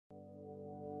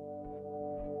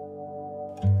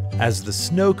As the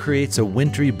snow creates a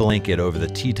wintry blanket over the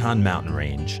Teton mountain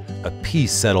range, a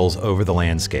peace settles over the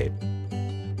landscape.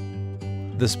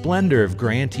 The splendor of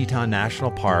Grand Teton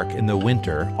National Park in the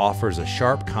winter offers a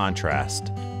sharp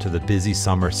contrast to the busy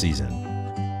summer season.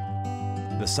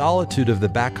 The solitude of the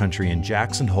backcountry in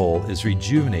Jackson Hole is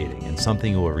rejuvenating and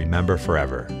something you will remember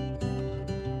forever.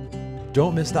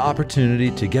 Don't miss the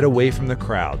opportunity to get away from the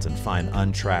crowds and find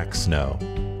untracked snow.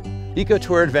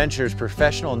 EcoTour Adventures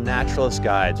professional naturalist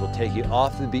guides will take you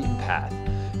off the beaten path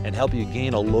and help you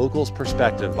gain a local's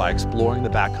perspective by exploring the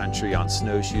backcountry on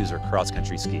snowshoes or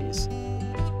cross-country skis.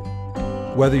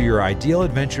 Whether your ideal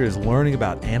adventure is learning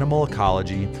about animal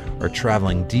ecology or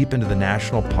traveling deep into the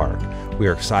national park, we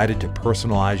are excited to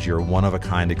personalize your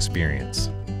one-of-a-kind experience.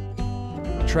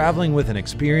 Traveling with an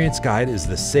experienced guide is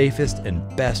the safest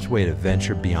and best way to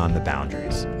venture beyond the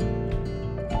boundaries.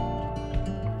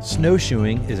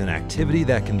 Snowshoeing is an activity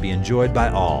that can be enjoyed by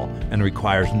all and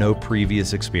requires no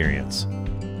previous experience.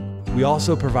 We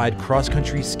also provide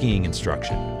cross-country skiing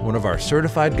instruction. One of our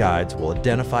certified guides will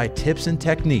identify tips and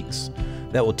techniques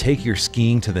that will take your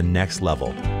skiing to the next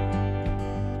level.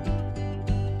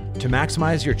 To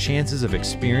maximize your chances of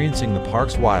experiencing the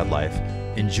park's wildlife,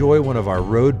 enjoy one of our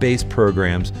road-based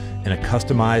programs in a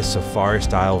customized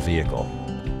safari-style vehicle.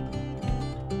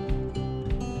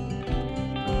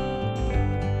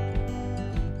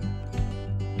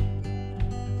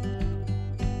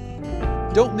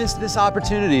 Don't miss this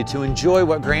opportunity to enjoy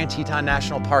what Grand Teton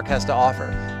National Park has to offer.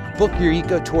 Book your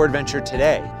EcoTour adventure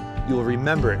today. You will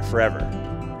remember it forever.